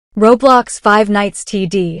Roblox Five Nights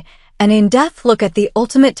TD, an in-depth look at the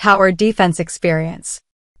ultimate tower defense experience.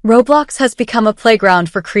 Roblox has become a playground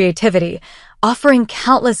for creativity, offering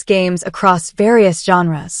countless games across various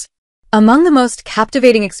genres. Among the most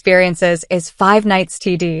captivating experiences is Five Nights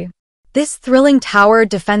TD. This thrilling tower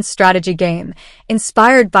defense strategy game,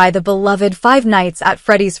 inspired by the beloved Five Nights at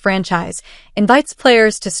Freddy's franchise, invites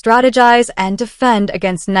players to strategize and defend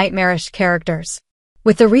against nightmarish characters.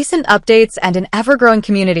 With the recent updates and an ever-growing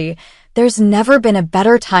community, there's never been a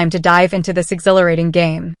better time to dive into this exhilarating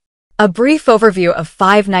game. A brief overview of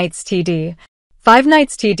Five Nights TD. Five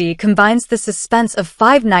Nights TD combines the suspense of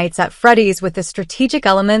Five Nights at Freddy's with the strategic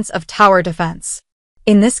elements of tower defense.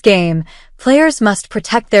 In this game, players must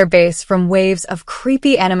protect their base from waves of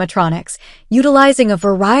creepy animatronics, utilizing a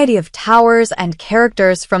variety of towers and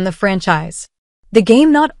characters from the franchise. The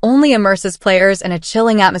game not only immerses players in a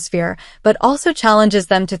chilling atmosphere, but also challenges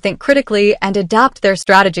them to think critically and adapt their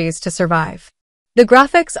strategies to survive. The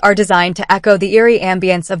graphics are designed to echo the eerie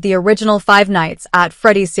ambience of the original Five Nights at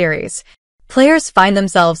Freddy's series. Players find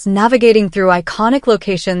themselves navigating through iconic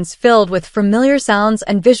locations filled with familiar sounds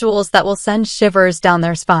and visuals that will send shivers down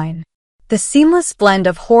their spine. The seamless blend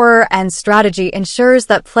of horror and strategy ensures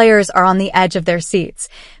that players are on the edge of their seats,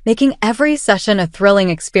 making every session a thrilling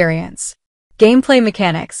experience. Gameplay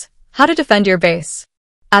mechanics. How to defend your base.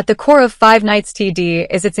 At the core of Five Nights TD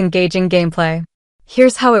is its engaging gameplay.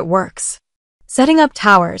 Here's how it works. Setting up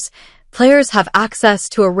towers. Players have access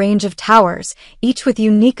to a range of towers, each with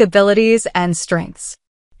unique abilities and strengths.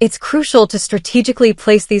 It's crucial to strategically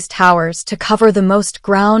place these towers to cover the most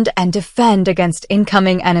ground and defend against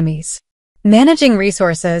incoming enemies. Managing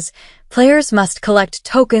resources. Players must collect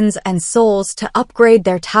tokens and souls to upgrade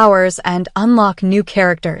their towers and unlock new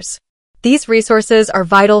characters. These resources are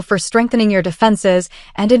vital for strengthening your defenses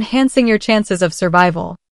and enhancing your chances of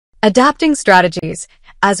survival. Adapting strategies.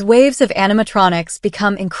 As waves of animatronics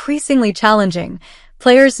become increasingly challenging,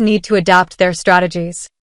 players need to adapt their strategies.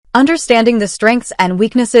 Understanding the strengths and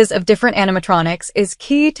weaknesses of different animatronics is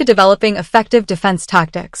key to developing effective defense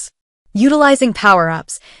tactics. Utilizing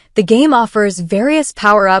power-ups. The game offers various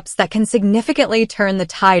power-ups that can significantly turn the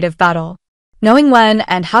tide of battle. Knowing when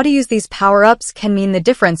and how to use these power-ups can mean the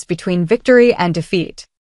difference between victory and defeat.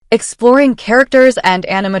 Exploring characters and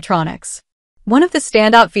animatronics. One of the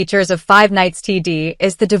standout features of Five Nights TD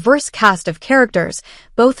is the diverse cast of characters,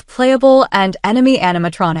 both playable and enemy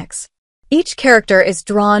animatronics. Each character is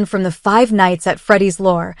drawn from the Five Nights at Freddy's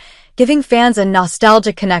lore, giving fans a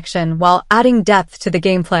nostalgic connection while adding depth to the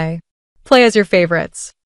gameplay. Play as your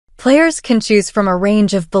favorites. Players can choose from a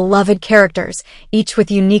range of beloved characters, each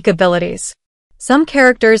with unique abilities. Some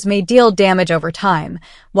characters may deal damage over time,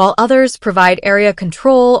 while others provide area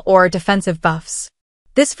control or defensive buffs.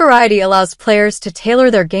 This variety allows players to tailor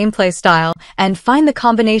their gameplay style and find the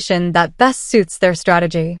combination that best suits their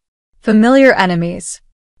strategy. Familiar enemies.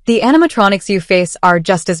 The animatronics you face are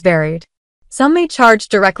just as varied. Some may charge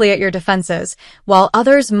directly at your defenses, while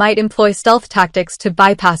others might employ stealth tactics to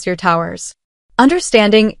bypass your towers.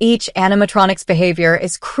 Understanding each animatronic's behavior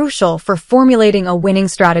is crucial for formulating a winning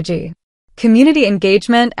strategy. Community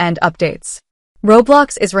engagement and updates.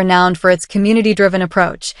 Roblox is renowned for its community-driven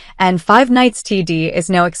approach, and Five Nights TD is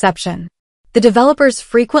no exception. The developers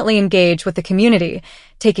frequently engage with the community,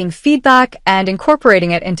 taking feedback and incorporating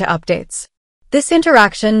it into updates. This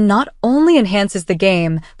interaction not only enhances the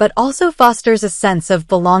game, but also fosters a sense of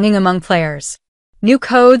belonging among players. New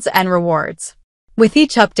codes and rewards. With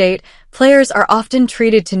each update, players are often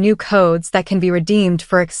treated to new codes that can be redeemed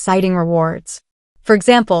for exciting rewards. For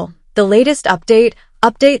example, the latest update,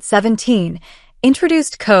 Update 17,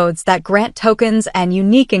 introduced codes that grant tokens and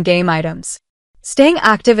unique in-game items. Staying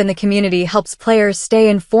active in the community helps players stay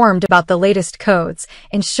informed about the latest codes,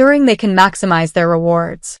 ensuring they can maximize their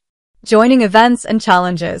rewards. Joining events and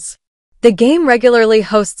challenges. The game regularly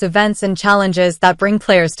hosts events and challenges that bring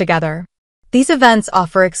players together. These events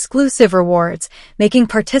offer exclusive rewards, making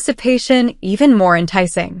participation even more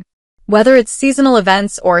enticing. Whether it's seasonal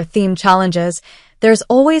events or themed challenges, there's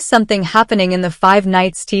always something happening in the Five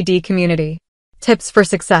Nights TD community. Tips for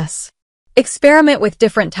success. Experiment with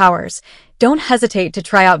different towers. Don't hesitate to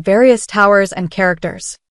try out various towers and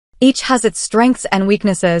characters. Each has its strengths and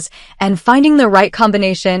weaknesses, and finding the right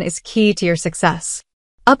combination is key to your success.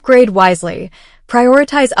 Upgrade wisely.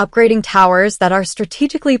 Prioritize upgrading towers that are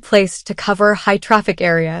strategically placed to cover high-traffic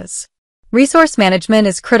areas. Resource management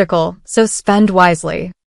is critical, so spend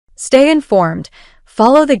wisely. Stay informed.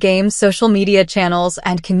 Follow the game's social media channels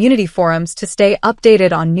and community forums to stay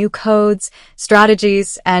updated on new codes,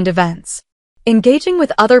 strategies, and events. Engaging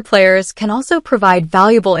with other players can also provide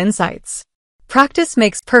valuable insights. Practice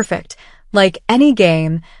makes perfect. Like any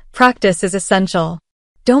game, Practice is essential.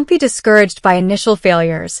 Don't be discouraged by initial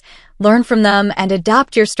failures. Learn from them and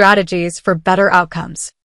adapt your strategies for better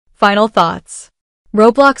outcomes. Final thoughts.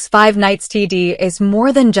 Roblox Five Nights TD is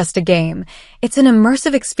more than just a game. It's an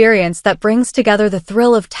immersive experience that brings together the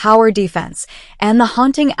thrill of tower defense and the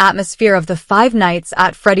haunting atmosphere of the Five Nights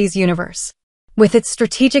at Freddy's universe. With its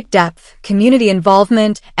strategic depth, community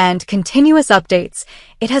involvement, and continuous updates,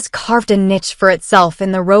 it has carved a niche for itself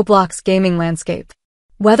in the Roblox gaming landscape.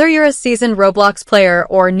 Whether you're a seasoned Roblox player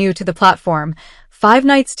or new to the platform, Five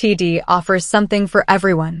Nights TD offers something for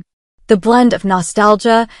everyone. The blend of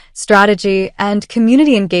nostalgia, strategy, and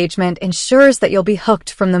community engagement ensures that you'll be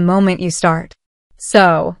hooked from the moment you start.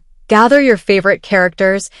 So, gather your favorite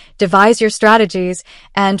characters, devise your strategies,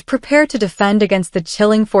 and prepare to defend against the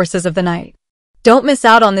chilling forces of the night. Don't miss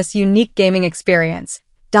out on this unique gaming experience.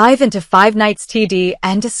 Dive into Five Nights TD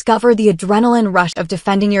and discover the adrenaline rush of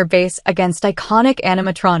defending your base against iconic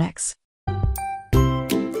animatronics.